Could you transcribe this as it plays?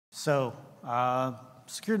So,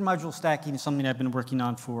 security module stacking is something I've been working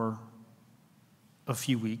on for a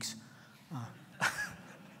few weeks.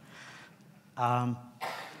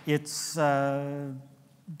 It's actually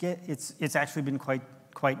been quite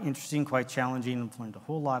interesting, quite challenging. I've learned a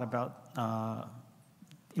whole lot about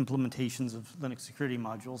implementations of Linux security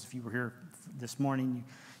modules. If you were here this morning,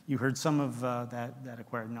 you heard some of that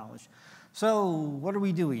acquired knowledge. So, what are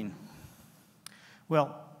we doing?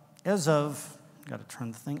 Well, as of, got to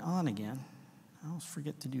turn the thing on again. I always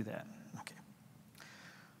forget to do that. Okay.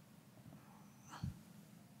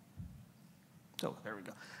 So there we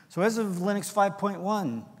go. So as of Linux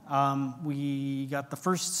 5.1, we got the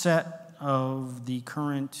first set of the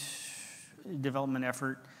current development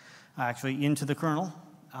effort actually into the kernel.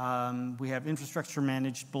 We have infrastructure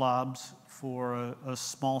managed blobs for a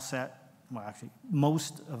small set, well actually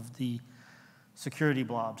most of the security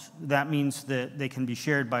blobs. That means that they can be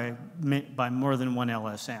shared by more than one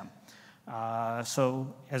LSM.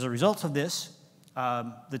 So as a result of this,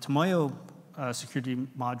 the Tomoyo security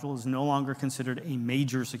module is no longer considered a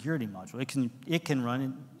major security module. It can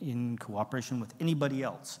run in cooperation with anybody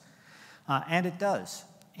else, and it does.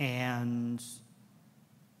 And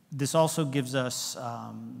this also gives us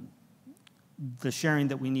the sharing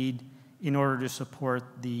that we need in order to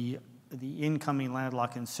support the incoming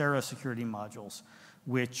Landlock and Sarah security modules,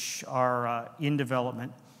 which are in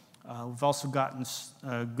development. We've also gotten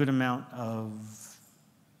a good amount of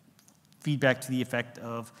feedback to the effect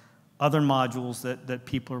of other modules that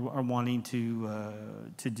people are wanting to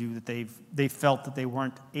do that they felt that they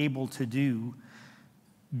weren't able to do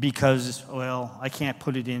because, well, I can't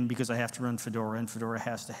put it in because I have to run Fedora, and Fedora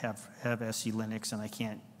has to have SE Linux, and I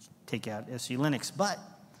can't take out SE Linux. But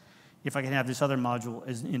if I can have this other module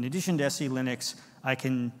in addition to SE Linux, I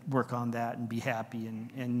can work on that and be happy,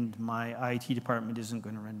 and my IT department isn't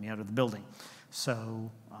going to run me out of the building. So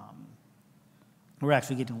we're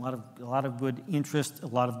actually getting a lot of good interest, a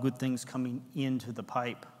lot of good things coming into the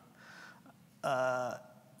pipe. As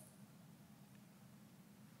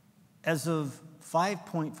of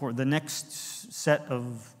 5.4, the next set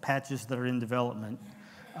of patches that are in development,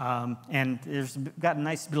 and there's got a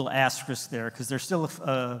nice little asterisk there because there's still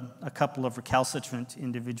a couple of recalcitrant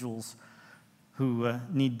individuals who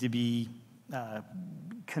need to be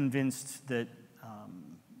convinced that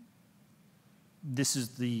this is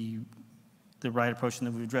the right approach and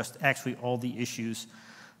that we've addressed actually all the issues.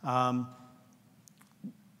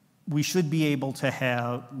 We should be able to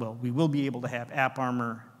have, well, we will be able to have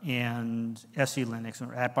AppArmor and SE Linux,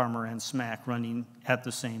 or AppArmor and SMAC running at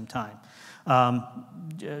the same time.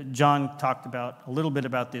 John talked a little bit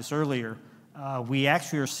about this earlier. We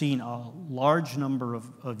actually are seeing a large number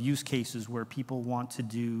of use cases where people want to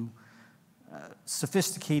do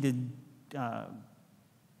sophisticated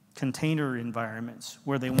container environments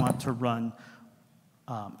where they want to run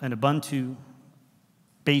an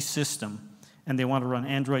Ubuntu-based system, and they want to run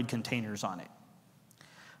Android containers on it.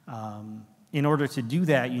 In order to do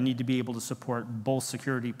that, you need to be able to support both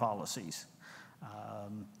security policies.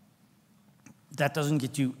 That doesn't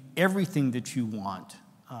get you everything that you want.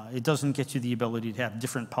 It doesn't get you the ability to have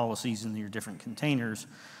different policies in your different containers,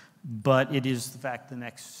 but it is, in fact, the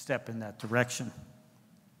next step in that direction.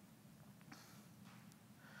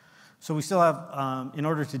 So we still have, in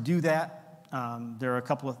order to do that, there are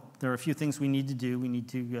a few things we need to do. We need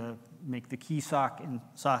to make the key SOC and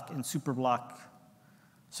superblock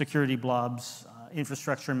security blobs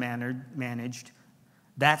infrastructure managed.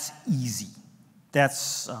 That's easy.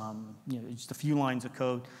 That's just a few lines of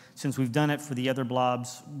code. Since we've done it for the other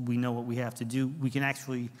blobs, we know what we have to do. We can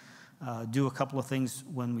actually do a couple of things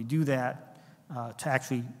when we do that to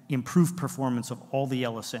actually improve performance of all the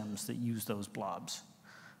LSMs that use those blobs.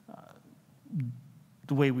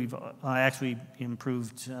 The way we've actually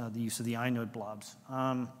improved the use of the inode blobs.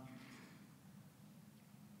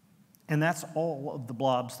 And that's all of the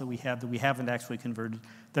blobs that we haven't actually converted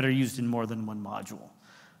that are used in more than one module.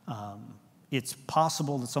 It's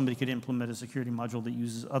possible that somebody could implement a security module that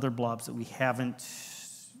uses other blobs that we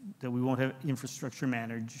won't have infrastructure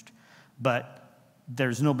managed, but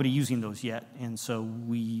there's nobody using those yet, and so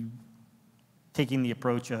we taking the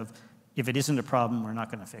approach of, if it isn't a problem, we're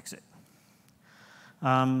not going to fix it.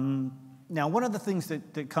 Now, one of the things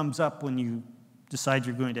that comes up when you decide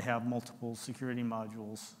you're going to have multiple security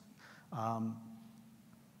modules,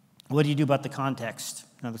 what do you do about the context?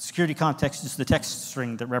 Now, the security context is the text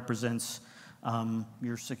string that represents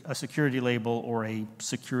a security label or a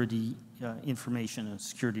security information, a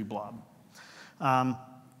security blob.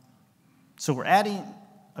 So we're adding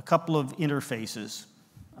a couple of interfaces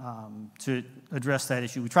to address that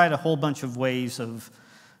issue. We tried a whole bunch of ways of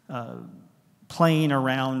playing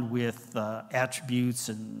around with attributes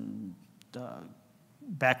and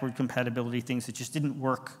backward compatibility, things that just didn't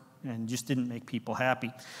work and just didn't make people happy.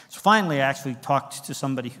 So finally, I actually talked to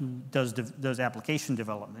somebody who does application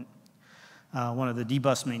development, one of the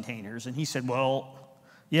dbus maintainers, and he said, well,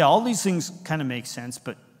 yeah, all these things kind of make sense,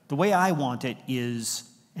 but the way I want it is,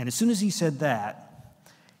 and as soon as he said that,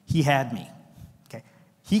 he had me. Okay,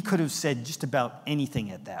 he could have said just about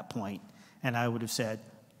anything at that point, and I would have said,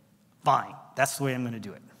 fine, that's the way I'm going to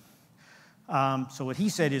do it. So what he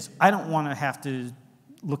said is, I don't want to have to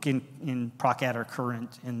look in proc-adder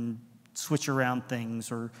current and switch around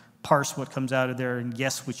things or parse what comes out of there and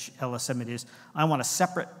guess which LSM it is. I want a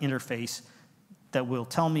separate interface that will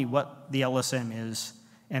tell me what the LSM is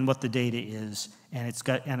and what the data is, and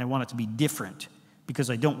I want it to be different because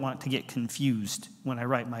I don't want it to get confused when I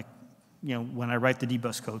write when I write the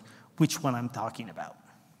dbus code, which one I'm talking about.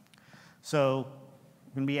 So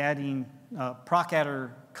we're going to be adding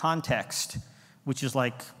proc-adder context, which is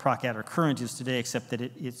like proc-adder current is today, except that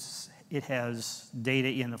it has data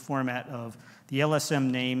in the format of the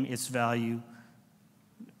LSM name, its value,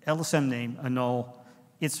 LSM name, a null,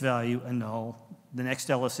 its value, a null, the next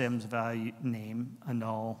LSM's value, name, a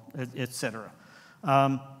null, etc.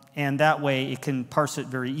 And that way it can parse it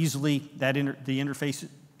very easily. The interface,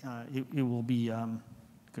 it will be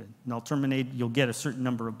good. Null terminated, you'll get a certain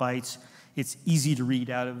number of bytes. It's easy to read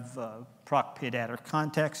out of proc-pid-adder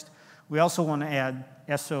context. We also want to add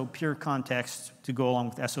SO pure context to go along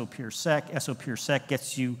with SO pure sec. SO pure sec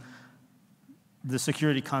gets you the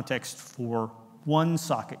security context for one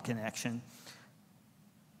socket connection.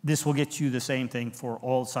 This will get you the same thing for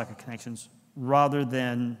all socket connections, rather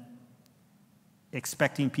than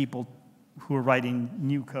expecting people who are writing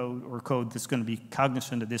new code or code that's going to be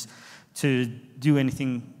cognizant of this to do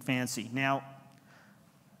anything fancy. Now,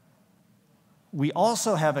 we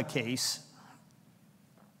also have a case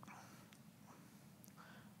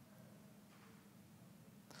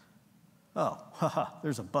oh, haha,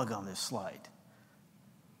 there's a bug on this slide.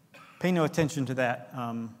 Pay no attention to that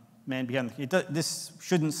man behind the this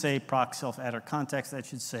shouldn't say proc self-adder context, that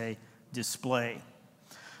should say display.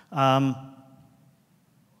 There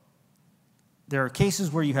are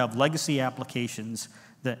cases where you have legacy applications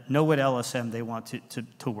that know what LSM they want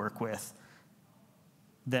to work with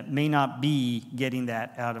that may not be getting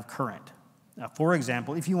that out of current. Now, for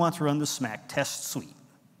example, if you want to run the SMAC test suite,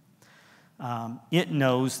 it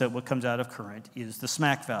knows that what comes out of current is the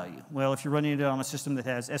SMAC value. Well, if you're running it on a system that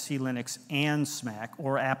has SC Linux and SMAC,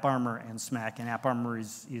 or AppArmor and SMAC, and AppArmor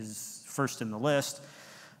is first in the list,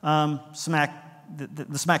 the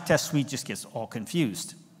SMAC test suite just gets all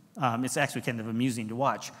confused. It's actually kind of amusing to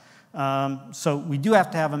watch. So we do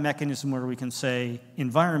have to have a mechanism where we can say,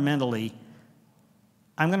 environmentally,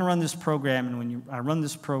 I'm going to run this program, and when I run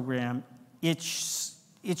this program, it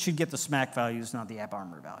should get the SMAC values, not the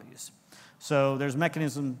AppArmor values. So there's a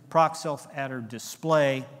mechanism, proc self-adder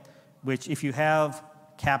display, which if you have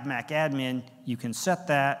capmacadmin, you can set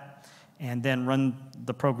that and then run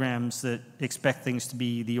the programs that expect things to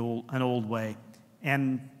be an old way,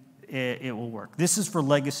 and it will work. This is for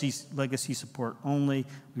legacy support only.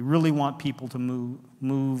 We really want people to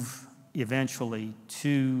move eventually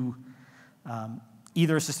to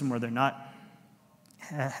either a system where they're not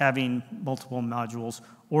having multiple modules,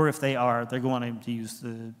 or if they are, they're going to use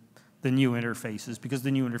the new interfaces, because the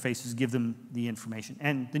new interfaces give them the information.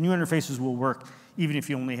 And the new interfaces will work even if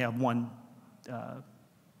you only have one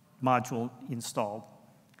module installed.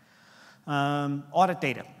 Audit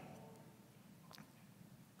data.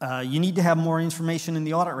 You need to have more information in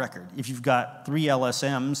the audit record. If you've got 3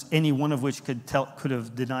 LSMs, any one of which could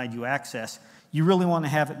have denied you access, you really want to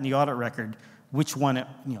have it in the audit record which one,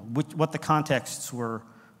 what the contexts were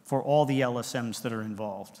for all the LSMs that are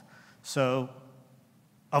involved. So,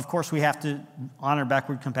 of course, we have to honor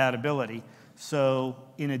backward compatibility. So,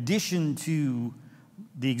 in addition to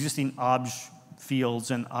the existing obj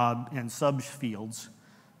fields and subj fields,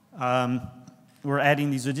 we're adding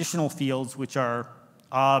these additional fields, which are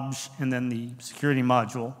obj and then the security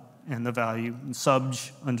module and the value, and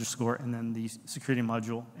subj underscore and then the security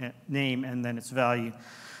module name and then its value.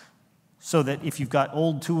 So that if you've got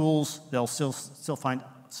old tools, they'll still find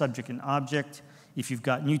subject and object. If you've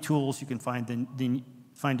got new tools, you can find it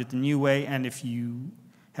the new way. And if you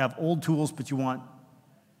have old tools but you want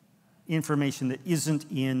information that isn't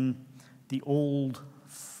in the old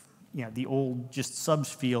just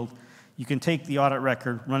subs field, you can take the audit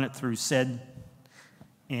record, run it through sed,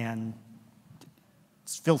 and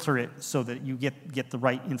filter it so that you get the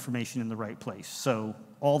right information in the right place. So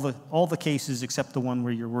all the cases except the one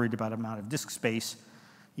where you're worried about amount of disk space,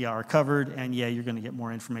 you are covered, and yeah, you're going to get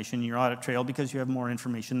more information in your audit trail because you have more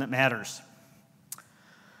information that matters.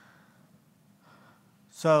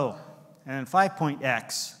 So, and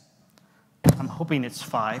 5.x, I'm hoping it's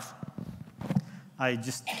 5. I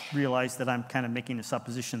just realized that I'm kind of making a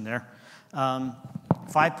supposition there.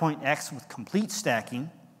 5.x with complete stacking,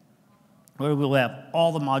 where we'll have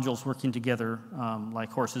all the modules working together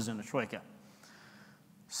like horses in a troika.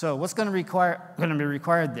 So what's going to be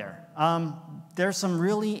required there? There's some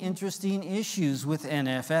really interesting issues with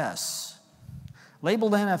NFS.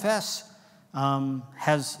 Labeled NFS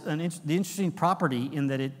has the interesting property in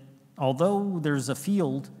that although there's a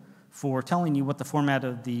field for telling you what the format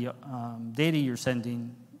of the data you're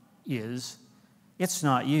sending is, it's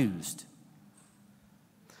not used.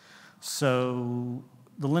 So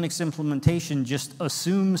the Linux implementation just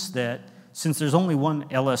assumes that since there's only one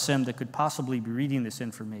LSM that could possibly be reading this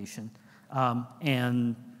information,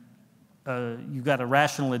 and you've got a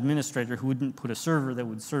rational administrator who wouldn't put a server that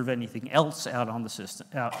would serve anything else out on the system,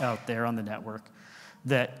 out there on the network,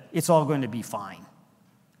 that it's all going to be fine.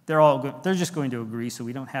 They're just going to agree, so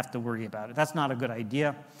we don't have to worry about it. That's not a good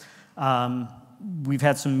idea. We've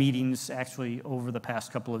had some meetings actually over the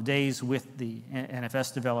past couple of days with the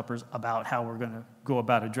NFS developers about how we're going to go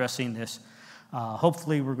about addressing this.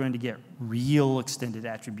 Hopefully we're going to get real extended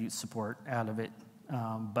attribute support out of it,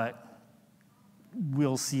 but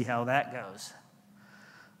we'll see how that goes.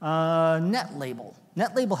 Netlabel.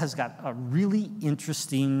 Netlabel has got a really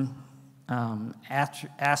interesting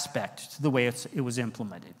aspect to the way it was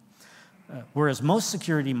implemented. Whereas most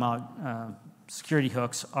security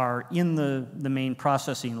hooks are in the main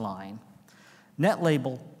processing line,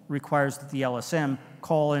 Netlabel requires that the LSM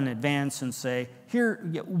call in advance and say, here,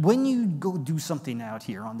 when you go do something out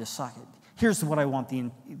here on this socket, here's what I want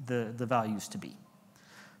the values to be.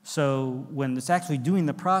 So when it's actually doing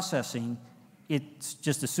the processing, it's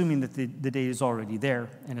just assuming that the data is already there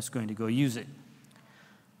and it's going to go use it.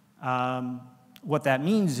 What that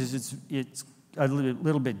means is it's a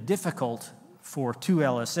little bit difficult for two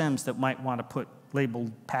LSMs that might want to put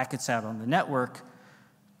labeled packets out on the network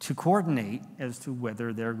to coordinate as to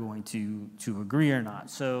whether they're going to agree or not.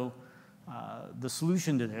 So the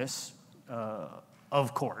solution to this,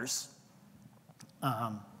 of course,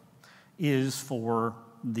 is for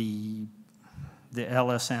the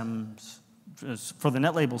LSMs, for the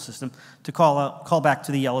Netlabel system, to call back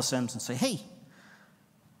to the LSMs and say, hey,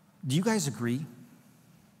 do you guys agree?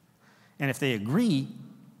 And if they agree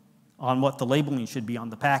on what the labeling should be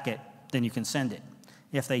on the packet, then you can send it.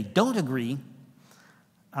 If they don't agree,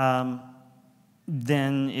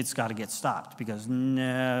 then it's got to get stopped because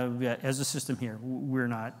no, as a system here, we're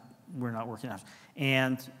not working out.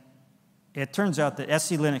 And it turns out that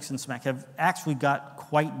SC Linux and SMAC have actually got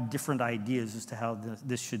quite different ideas as to how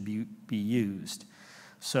this should be used.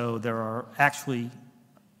 So there are actually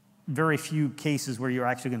very few cases where you're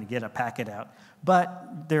actually going to get a packet out,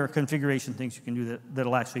 but there are configuration things you can do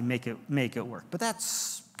that'll actually make it work. But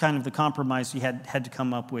that's kind of the compromise you had to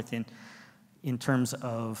come up with in terms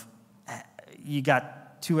of you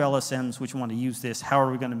got two LSMs which want to use this. How are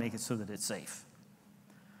we going to make it so that it's safe?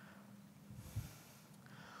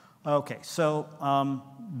 Okay, so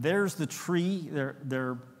there's the tree. There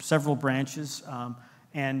are several branches,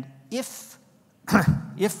 and if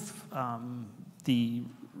the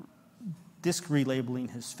disk relabeling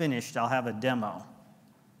has finished, I'll have a demo.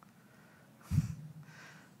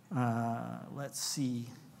 Let's see.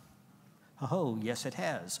 Oh, yes, it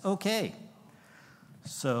has. Okay.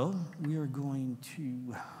 So we are going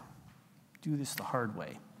to do this the hard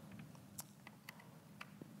way.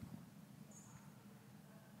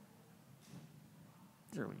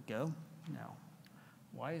 There we go. Now,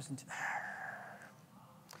 why isn't it?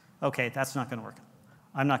 Okay, that's not going to work.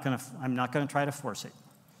 I'm not going to try to force it.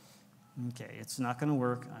 Okay, it's not going to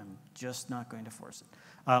work. I'm just not going to force it.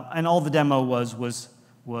 And all the demo was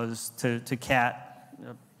to cat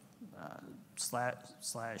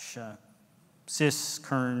slash sys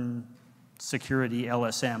kern security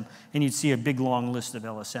LSM, and you'd see a big long list of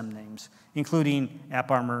LSM names, including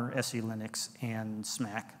AppArmor, SE Linux, and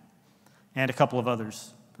SMAC, and a couple of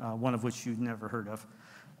others, one of which you've never heard of.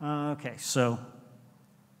 Okay, so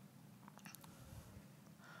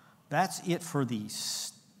that's it for the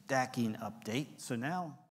stacking update. So now